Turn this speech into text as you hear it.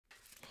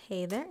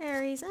Hey there,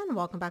 Aries, and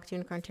welcome back to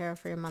Unicorn Tarot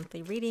for your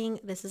monthly reading.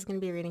 This is going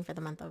to be a reading for the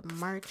month of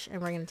March,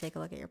 and we're going to take a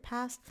look at your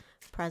past,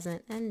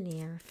 present, and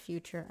near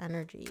future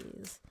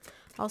energies.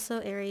 Also,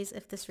 Aries,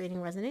 if this reading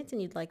resonates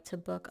and you'd like to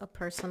book a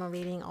personal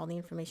reading, all the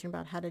information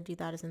about how to do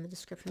that is in the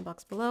description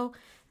box below.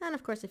 And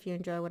of course, if you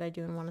enjoy what I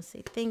do and want to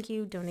say thank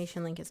you,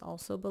 donation link is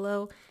also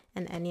below,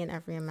 and any and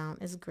every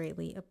amount is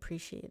greatly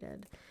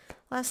appreciated.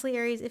 Lastly,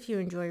 Aries, if you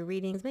enjoy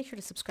readings, make sure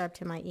to subscribe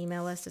to my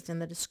email list. It's in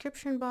the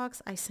description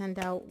box. I send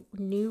out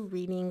new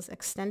readings,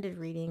 extended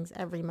readings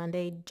every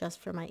Monday just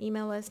for my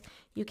email list.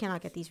 You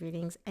cannot get these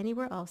readings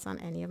anywhere else on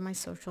any of my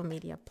social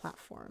media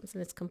platforms,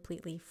 and it's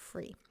completely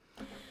free.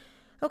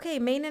 Okay,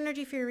 main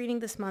energy for your reading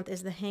this month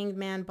is the Hanged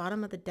Man.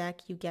 Bottom of the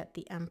deck, you get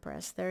the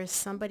Empress. There is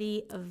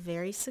somebody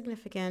very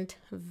significant,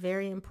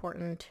 very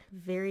important,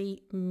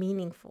 very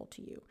meaningful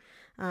to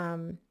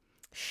you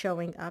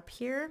showing up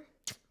here,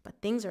 but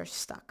things are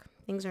stuck.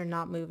 Things are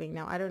not moving.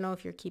 Now, I don't know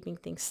if you're keeping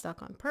things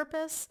stuck on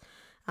purpose.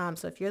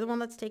 So if you're the one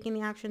that's taking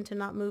the action to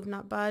not move,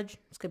 not budge,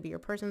 this could be your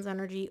person's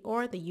energy,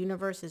 or the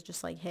universe is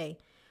just like, hey,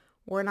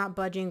 we're not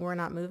budging, we're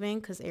not moving,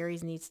 because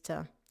Aries needs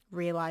to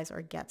realize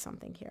or get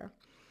something here.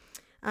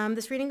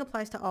 This reading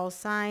applies to all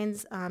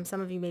signs.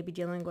 Some of you may be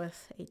dealing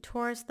with a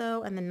Taurus,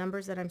 though, and the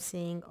numbers that I'm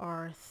seeing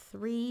are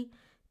 3,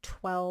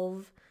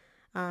 12,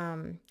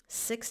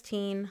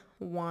 16,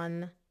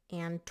 1,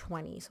 and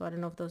 20. So I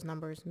don't know if those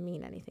numbers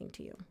mean anything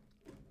to you.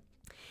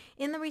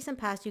 In the recent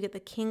past, you get the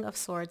King of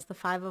Swords, the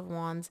Five of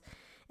Wands,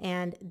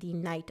 and the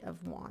Knight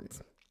of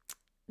Wands.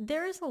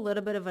 There is a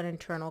little bit of an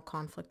internal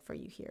conflict for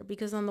you here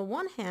because on the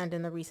one hand,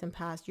 in the recent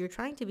past, you're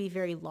trying to be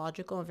very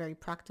logical and very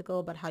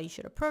practical about how you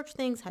should approach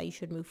things, how you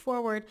should move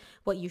forward,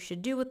 what you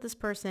should do with this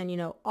person, you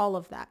know, all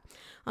of that.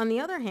 On the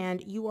other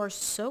hand, you are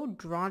so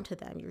drawn to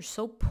them. You're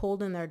so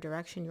pulled in their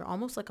direction. You're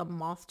almost like a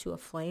moth to a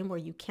flame where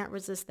you can't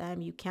resist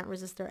them. You can't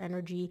resist their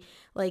energy.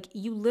 Like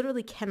you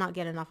literally cannot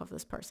get enough of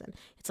this person.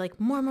 It's like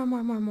more, more,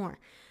 more, more, more.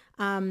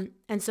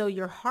 And so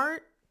your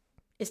heart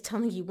is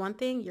telling you one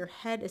thing, your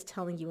head is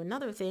telling you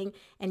another thing,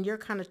 and you're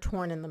kind of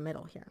torn in the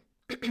middle here.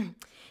 In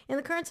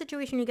the current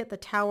situation, you get the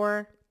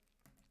Tower,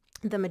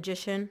 the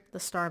Magician, the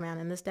Starman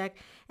in this deck,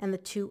 and the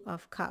Two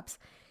of Cups.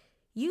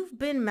 You've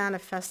been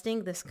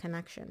manifesting this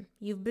connection.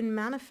 You've been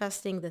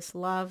manifesting this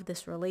love,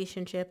 this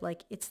relationship,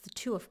 like it's the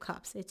Two of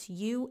Cups. It's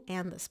you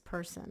and this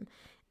person.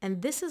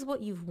 And this is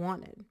what you've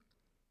wanted.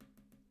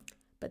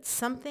 But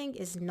something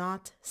is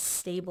not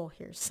stable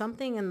here.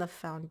 Something in the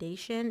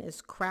foundation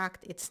is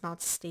cracked. It's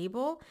not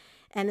stable.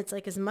 And it's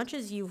like as much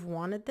as you've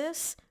wanted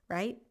this,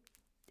 right?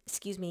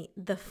 Excuse me,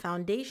 the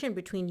foundation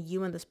between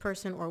you and this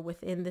person or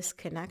within this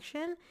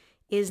connection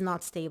is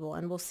not stable.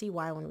 And we'll see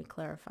why when we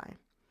clarify.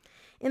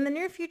 In the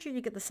near future,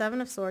 you get the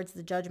Seven of Swords,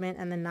 the Judgment,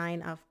 and the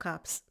Nine of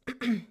Cups.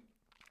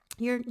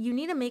 You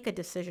need to make a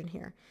decision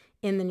here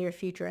in the near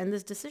future. And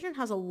this decision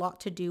has a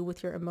lot to do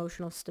with your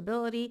emotional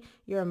stability,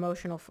 your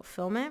emotional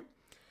fulfillment.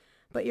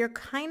 But you're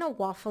kind of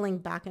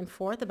waffling back and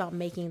forth about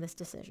making this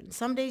decision.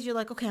 Some days you're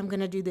like, okay, I'm going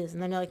to do this.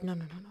 And then you're like, no,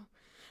 no, no, no.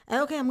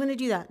 And okay, I'm going to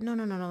do that. No,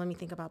 no, no, no. Let me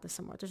think about this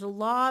some more. There's a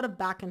lot of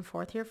back and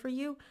forth here for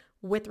you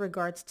with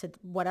regards to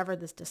whatever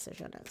this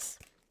decision is.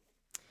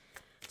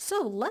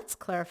 So let's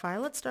clarify.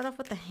 Let's start off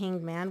with the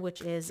Hanged Man,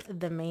 which is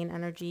the main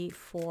energy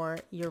for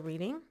your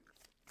reading.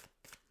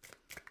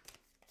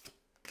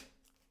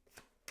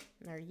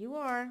 There you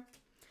are.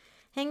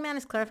 Hanged Man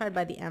is clarified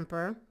by the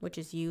Emperor, which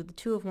is you, the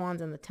Two of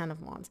Wands, and the Ten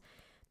of Wands.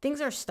 Things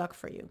are stuck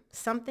for you.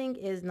 Something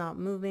is not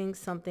moving.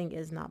 Something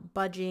is not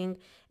budging.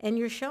 And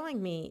you're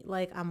showing me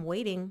like I'm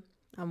waiting.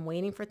 I'm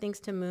waiting for things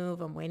to move.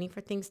 I'm waiting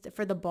for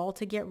for the ball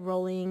to get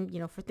rolling, you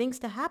know, for things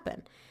to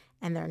happen.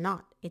 And they're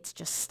not. It's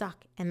just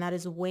stuck. And that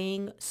is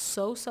weighing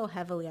so, so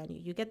heavily on you.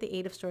 You get the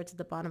Eight of Swords at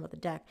the bottom of the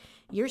deck.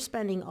 You're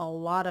spending a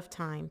lot of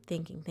time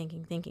thinking.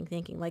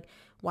 Like,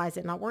 why is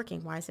it not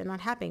working? Why is it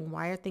not happening?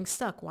 Why are things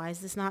stuck? Why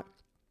is this not,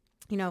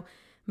 you know,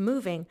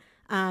 moving?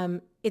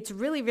 It's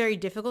really very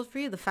difficult for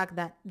you, the fact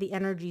that the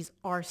energies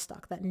are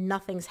stuck, that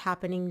nothing's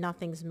happening,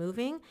 nothing's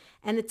moving,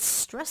 and it's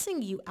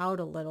stressing you out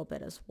a little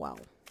bit as well.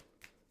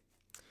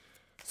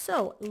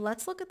 So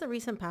let's look at the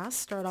recent past.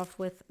 Start off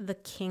with the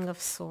King of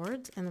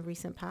Swords and the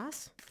recent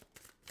past.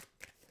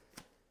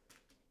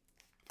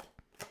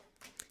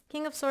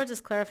 King of Swords is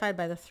clarified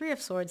by the Three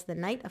of Swords, the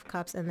Knight of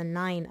Cups, and the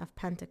Nine of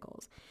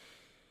Pentacles.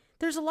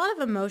 There's a lot of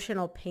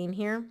emotional pain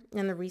here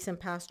in the recent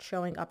past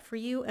showing up for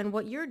you. And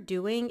what you're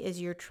doing is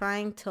you're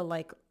trying to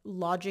like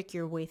logic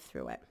your way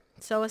through it.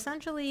 So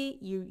essentially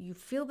you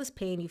feel this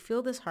pain, you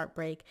feel this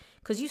heartbreak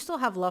because you still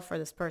have love for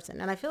this person.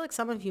 And I feel like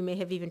some of you may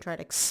have even tried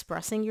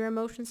expressing your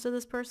emotions to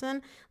this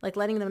person, like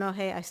letting them know,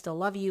 hey, I still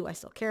love you. I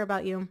still care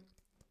about you.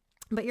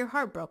 But you're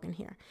heartbroken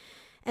here.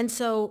 And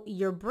so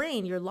your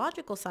brain, your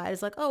logical side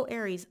is like, oh,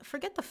 Aries,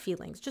 forget the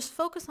feelings. Just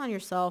focus on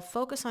yourself.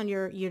 Focus on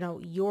your, you know,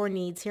 your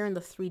needs here in the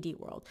 3D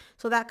world.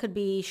 So that could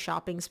be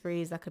shopping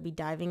sprees. That could be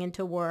diving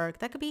into work.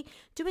 That could be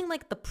doing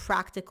like the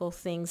practical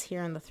things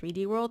here in the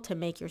 3D world to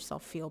make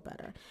yourself feel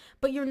better.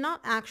 But you're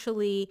not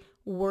actually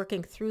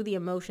working through the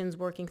emotions,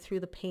 working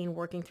through the pain,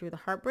 working through the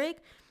heartbreak.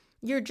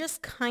 You're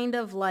just kind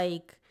of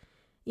like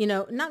you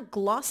know, not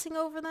glossing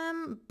over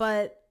them,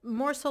 but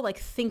more so like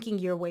thinking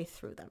your way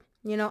through them.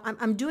 You know,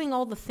 I'm doing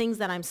all the things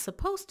that I'm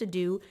supposed to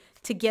do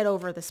to get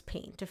over this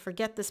pain, to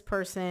forget this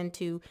person,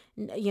 to,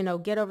 you know,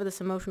 get over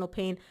this emotional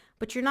pain,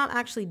 but you're not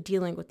actually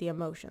dealing with the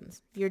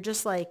emotions. You're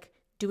just like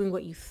doing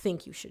what you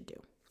think you should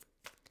do.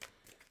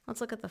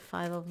 Let's look at the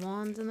Five of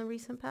Wands in the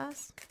recent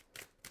past.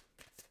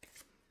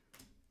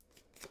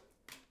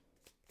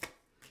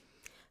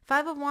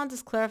 Five of Wands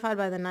is clarified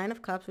by the Nine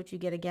of Cups, which you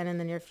get again in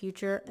the near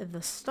future,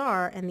 the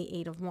Star, and the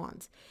Eight of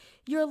Wands.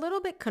 You're a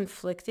little bit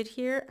conflicted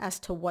here as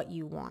to what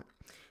you want.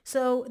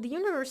 So the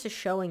universe is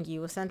showing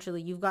you,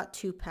 essentially, you've got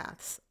two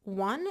paths.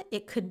 One,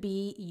 it could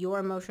be your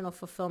emotional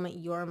fulfillment,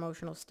 your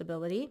emotional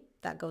stability.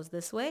 That goes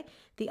this way.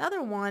 The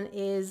other one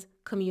is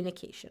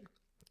communication.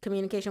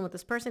 Communication with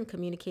this person,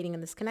 communicating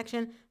in this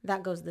connection,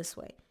 that goes this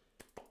way.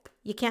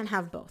 You can't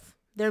have both.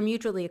 They're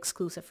mutually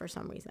exclusive for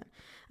some reason.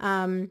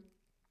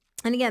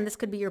 And again, this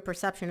could be your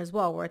perception as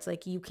well, where it's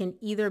like you can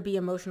either be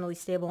emotionally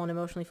stable and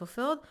emotionally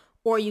fulfilled,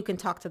 or you can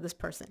talk to this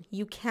person.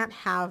 You can't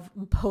have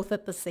both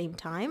at the same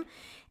time.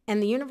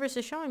 And the universe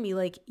is showing me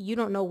like you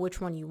don't know which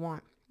one you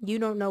want. You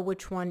don't know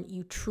which one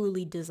you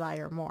truly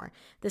desire more.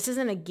 This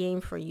isn't a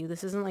game for you.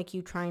 This isn't like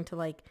you trying to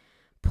like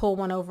pull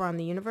one over on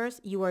the universe.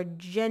 You are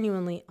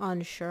genuinely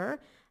unsure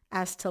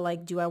as to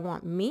like, do I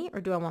want me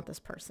or do I want this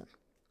person?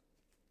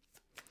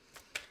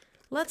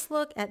 Let's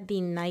look at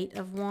the Knight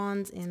of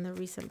Wands in the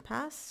recent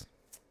past.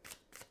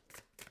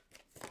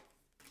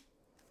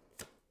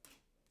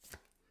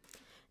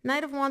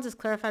 Knight of Wands is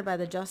clarified by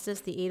the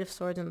Justice, the Eight of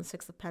Swords, and the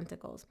Six of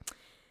Pentacles.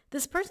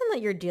 This person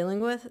that you're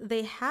dealing with,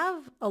 they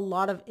have a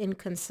lot of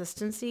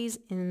inconsistencies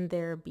in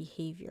their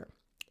behavior.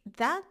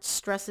 That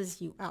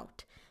stresses you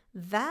out.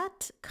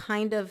 That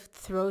kind of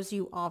throws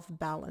you off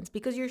balance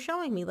because you're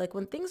showing me like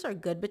when things are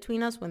good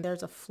between us, when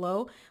there's a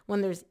flow,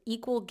 when there's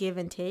equal give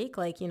and take,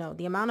 like, you know,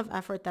 the amount of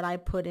effort that I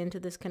put into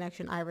this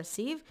connection I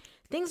receive,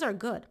 things are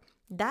good.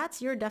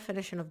 That's your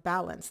definition of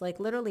balance. Like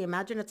literally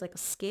imagine it's like a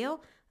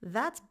scale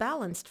that's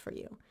balanced for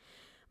you.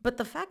 But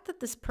the fact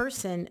that this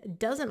person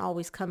doesn't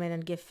always come in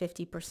and give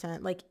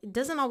 50%, like it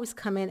doesn't always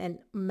come in and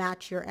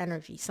match your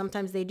energy.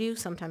 Sometimes they do,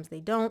 sometimes they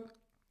don't.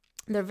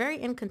 They're very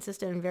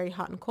inconsistent and very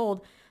hot and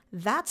cold.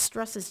 That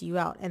stresses you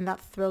out and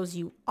that throws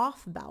you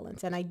off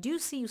balance. And I do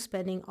see you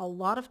spending a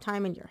lot of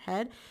time in your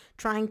head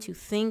trying to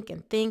think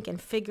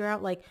and figure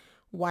out like,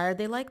 why are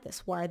they like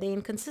this? Why are they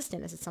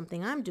inconsistent? Is it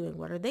something I'm doing?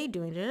 What are they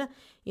doing?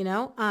 You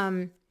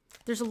know,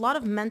 there's a lot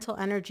of mental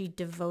energy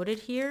devoted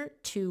here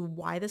to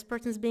why this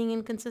person's being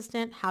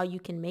inconsistent, how you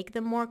can make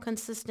them more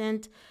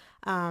consistent,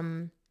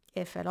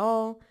 if at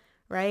all,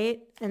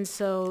 right? And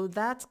so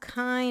that's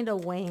kind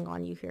of weighing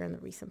on you here in the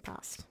recent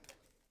past.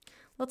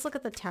 Let's look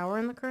at the Tower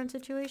in the current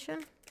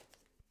situation.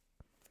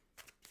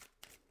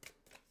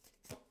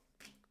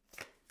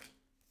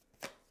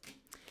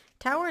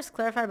 Tower is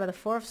clarified by the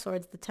Four of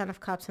Swords, the Ten of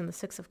Cups, and the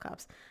Six of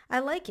Cups. I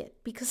like it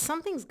because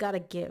something's got to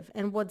give.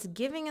 And what's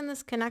giving in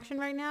this connection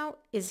right now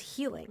is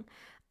healing.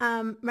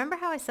 Remember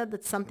how I said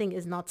that something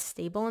is not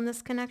stable in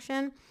this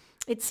connection?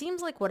 It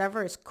seems like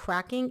whatever is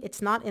cracking,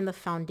 it's not in the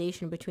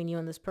foundation between you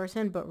and this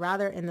person, but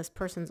rather in this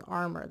person's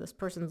armor, this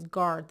person's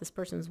guard, this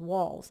person's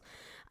walls.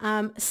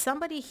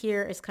 Somebody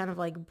here is kind of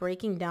like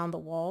breaking down the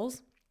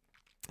walls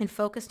and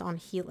focused on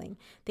healing.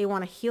 They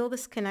want to heal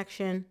this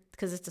connection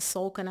because it's a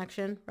soul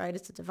connection, right?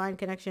 It's a divine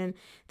connection.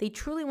 They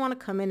truly want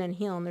to come in and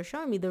heal. And they're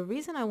showing me the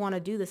reason I want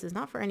to do this is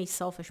not for any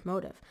selfish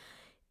motive.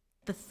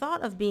 The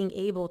thought of being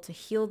able to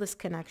heal this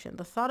connection,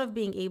 the thought of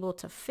being able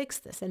to fix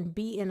this and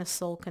be in a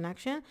soul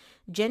connection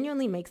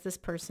genuinely makes this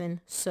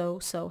person so,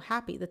 so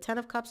happy. The Ten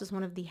of Cups is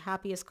one of the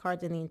happiest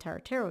cards in the entire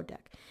tarot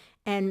deck.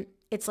 And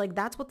it's like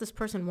that's what this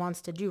person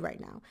wants to do right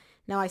now.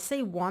 Now, I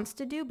say wants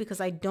to do because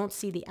I don't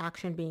see the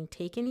action being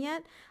taken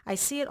yet. I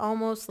see it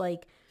almost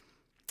like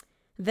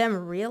them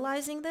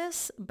realizing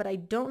this, but I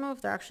don't know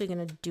if they're actually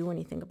going to do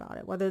anything about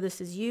it, whether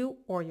this is you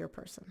or your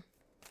person.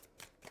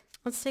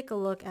 Let's take a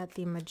look at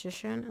the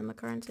Magician in the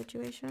current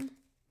situation.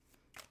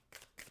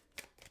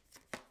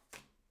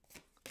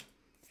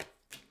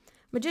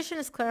 Magician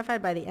is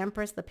clarified by the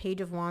Empress, the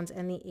Page of Wands,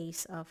 and the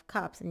Ace of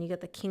Cups. And you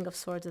get the King of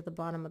Swords at the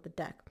bottom of the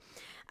deck.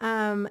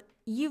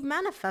 You've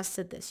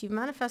manifested this. You've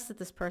manifested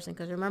this person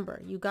because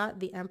remember, you got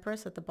the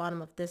Empress at the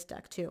bottom of this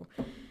deck too.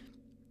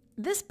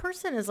 This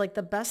person is like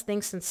the best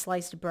thing since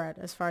sliced bread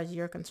as far as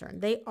you're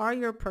concerned. They are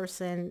your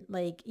person.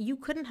 Like you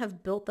couldn't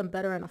have built them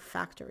better in a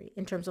factory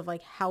in terms of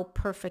like how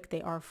perfect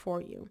they are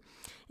for you.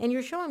 And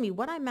you're showing me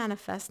what I'm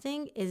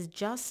manifesting is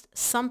just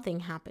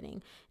something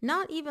happening.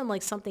 Not even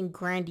like something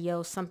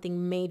grandiose,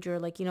 something major,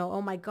 like, you know,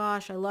 oh my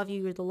gosh, I love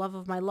you. You're the love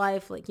of my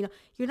life. Like, you know,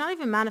 you're not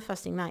even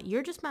manifesting that.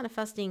 You're just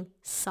manifesting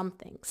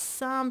something,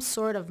 some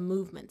sort of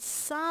movement,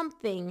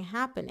 something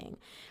happening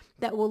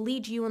that will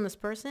lead you and this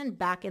person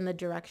back in the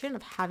direction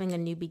of having a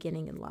new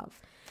beginning in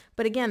love.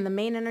 But again, the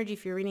main energy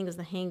for your reading is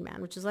the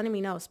Hangman, which is letting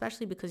me know,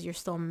 especially because you're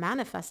still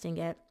manifesting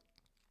it,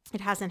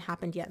 it hasn't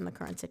happened yet in the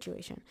current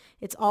situation.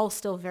 It's all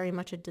still very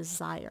much a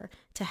desire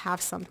to have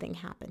something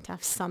happen, to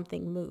have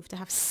something move, to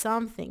have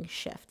something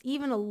shift,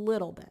 even a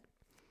little bit.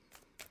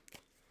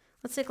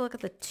 Let's take a look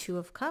at the Two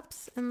of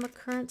Cups in the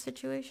current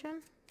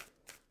situation.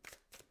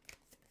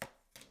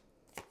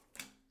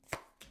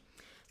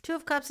 Two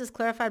of Cups is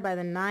clarified by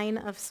the Nine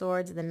of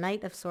Swords, the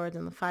Knight of Swords,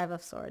 and the Five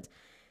of Swords.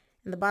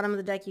 In the bottom of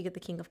the deck, you get the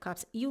King of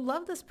Cups. You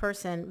love this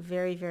person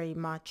very, very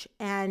much,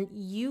 and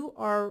you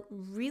are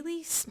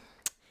really...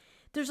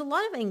 There's a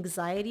lot of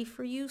anxiety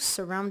for you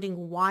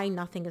surrounding why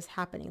nothing is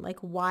happening. Like,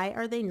 why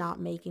are they not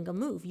making a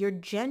move? You're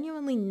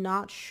genuinely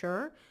not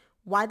sure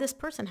why this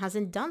person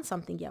hasn't done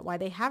something yet, why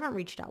they haven't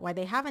reached out, why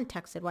they haven't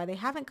texted, why they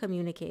haven't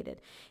communicated.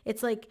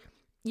 It's like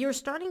you're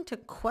starting to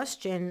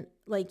question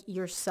like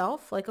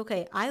yourself, like,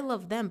 okay, I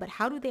love them, but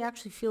how do they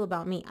actually feel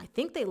about me? I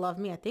think they love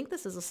me. I think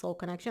this is a soul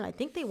connection. I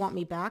think they want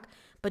me back,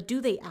 but do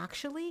they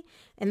actually?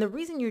 And the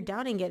reason you're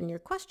doubting it and you're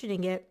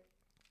questioning it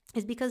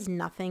is because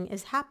nothing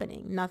is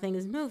happening. Nothing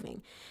is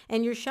moving.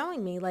 And you're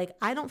showing me like,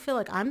 I don't feel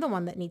like I'm the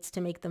one that needs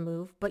to make the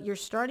move, but you're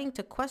starting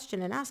to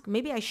question and ask,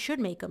 maybe I should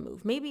make a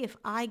move. Maybe if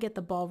I get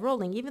the ball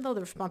rolling, even though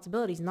the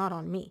responsibility is not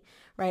on me,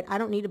 right? I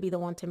don't need to be the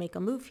one to make a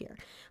move here.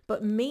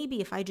 But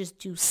maybe if I just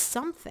do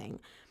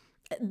something,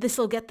 this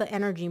will get the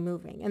energy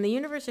moving. And the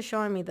universe is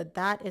showing me that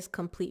that is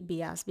complete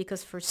BS,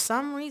 because for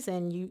some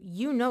reason,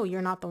 you know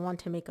you're not the one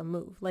to make a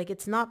move. Like,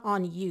 it's not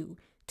on you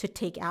to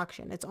take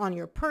action. It's on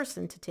your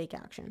person to take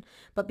action.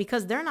 But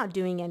because they're not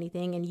doing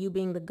anything and you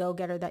being the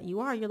go-getter that you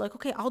are, you're like,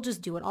 okay, I'll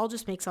just do it. I'll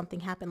just make something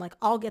happen. Like,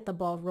 I'll get the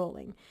ball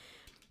rolling.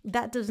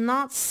 That does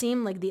not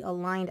seem like the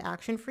aligned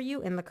action for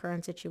you in the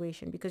current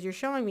situation, because you're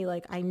showing me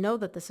like, I know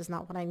that this is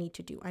not what I need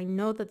to do. I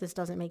know that this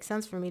doesn't make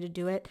sense for me to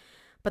do it.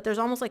 But there's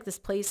almost like this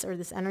place or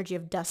this energy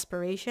of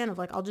desperation of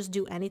like, I'll just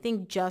do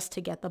anything just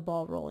to get the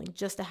ball rolling,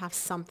 just to have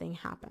something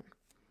happen.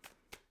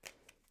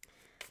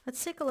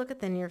 Let's take a look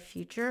at the near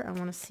future. I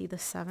want to see the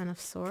Seven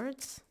of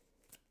Swords.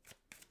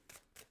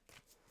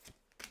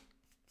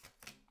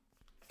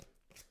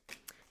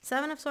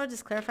 Seven of Swords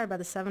is clarified by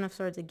the Seven of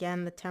Swords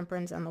again, the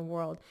Temperance, and the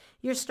World.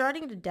 You're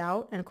starting to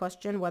doubt and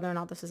question whether or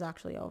not this is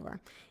actually over.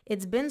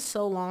 It's been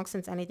so long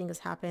since anything has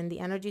happened. The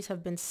energies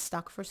have been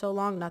stuck for so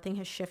long. Nothing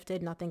has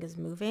shifted. Nothing is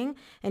moving.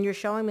 And you're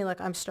showing me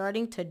like, I'm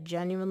starting to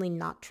genuinely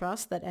not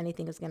trust that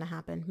anything is going to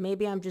happen.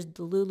 Maybe I'm just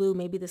delulu.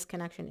 Maybe this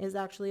connection is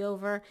actually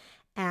over.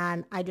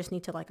 And I just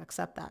need to like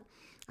accept that.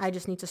 I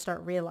just need to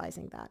start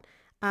realizing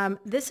that.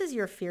 This is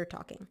your fear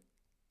talking.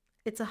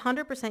 It's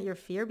 100% your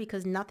fear,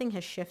 because nothing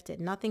has shifted.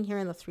 Nothing here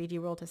in the 3D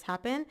world has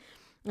happened.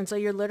 And so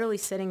you're literally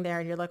sitting there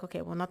and you're like,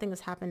 okay, well, nothing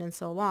has happened in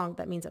so long.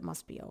 That means it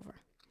must be over.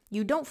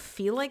 You don't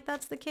feel like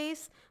that's the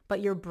case,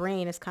 but your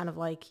brain is kind of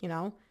like, you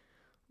know,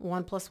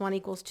 1 +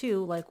 1 =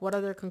 2. Like, what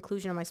other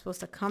conclusion am I supposed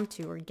to come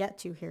to or get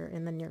to here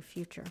in the near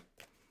future?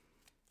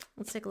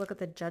 Let's take a look at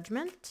the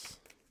Judgment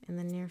in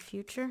the near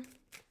future.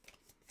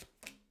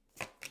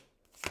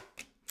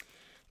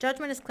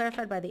 Judgment is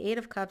clarified by the Eight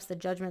of Cups, the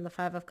Judgment, and the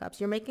Five of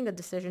Cups. You're making a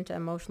decision to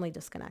emotionally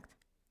disconnect,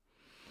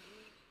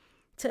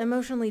 to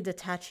emotionally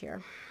detach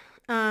here.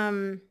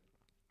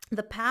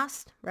 The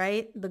past,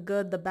 right? The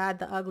good, the bad,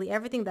 the ugly,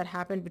 everything that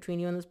happened between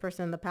you and this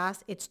person in the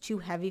past, it's too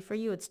heavy for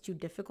you. It's too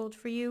difficult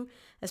for you,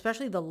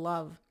 especially the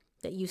love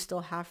that you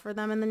still have for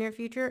them in the near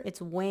future. It's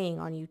weighing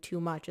on you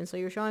too much. And so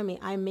you're showing me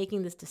I'm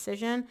making this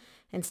decision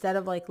instead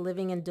of like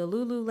living in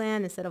Delulu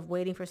land, instead of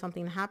waiting for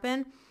something to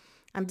happen.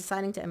 I'm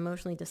deciding to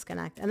emotionally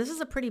disconnect. And this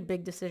is a pretty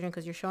big decision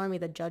because you're showing me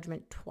the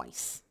Judgment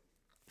twice.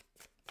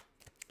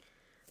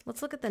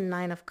 Let's look at the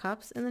Nine of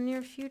Cups in the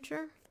near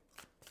future.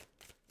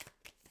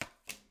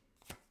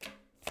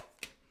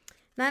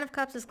 Nine of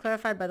Cups is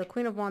clarified by the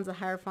Queen of Wands, the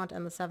Hierophant,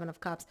 and the Seven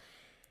of Cups.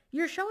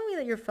 You're showing me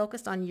that you're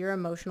focused on your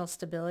emotional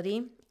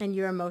stability and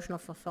your emotional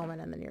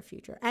fulfillment in the near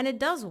future. And it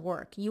does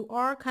work. You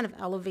are kind of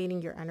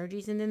elevating your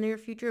energies in the near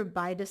future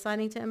by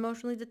deciding to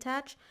emotionally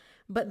detach.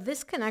 But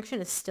this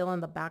connection is still in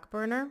the back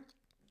burner.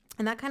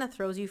 And that kind of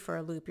throws you for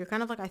a loop. You're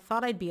kind of like, I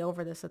thought I'd be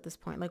over this at this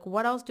point. Like,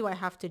 what else do I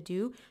have to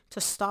do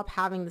to stop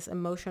having this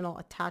emotional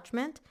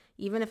attachment,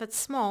 even if it's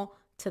small,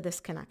 to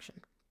this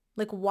connection?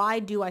 Like, why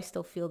do I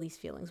still feel these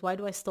feelings? Why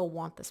do I still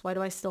want this? Why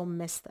do I still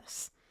miss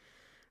this?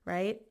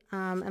 Right?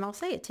 And I'll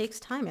say it takes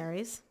time,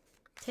 Aries.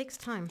 It takes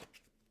time.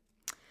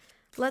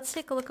 Let's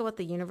take a look at what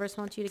the universe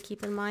wants you to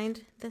keep in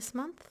mind this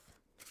month.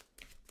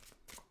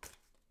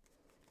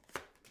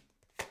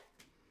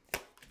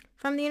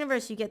 From the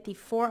universe, you get the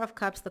Four of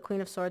Cups, the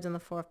Queen of Swords, and the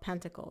Four of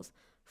Pentacles.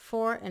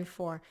 4 and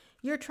 4.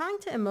 You're trying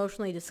to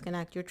emotionally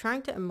disconnect. You're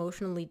trying to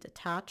emotionally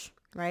detach,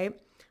 right?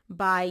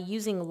 By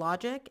using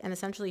logic and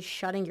essentially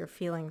shutting your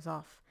feelings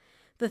off.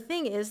 The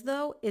thing is,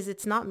 though, is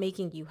it's not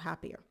making you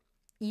happier.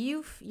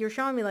 You're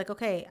showing me like,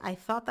 okay, I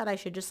thought that I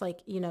should just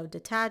like, you know,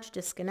 detach,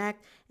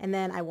 disconnect, and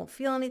then I won't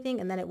feel anything,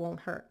 and then it won't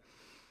hurt.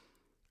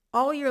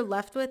 All you're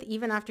left with,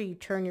 even after you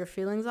turn your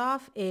feelings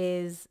off,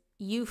 is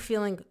you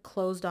feeling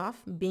closed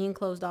off, being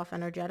closed off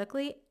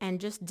energetically,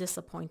 and just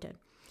disappointed.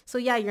 So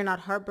yeah, you're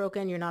not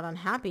heartbroken, you're not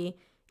unhappy,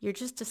 you're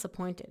just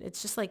disappointed.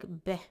 It's just like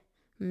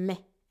meh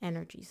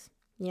energies,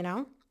 you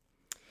know?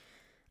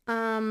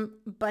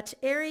 But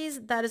Aries,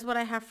 that is what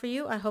I have for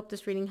you. I hope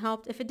this reading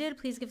helped. If it did,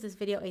 please give this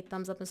video a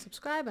thumbs up and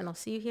subscribe, and I'll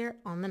see you here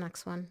on the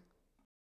next one.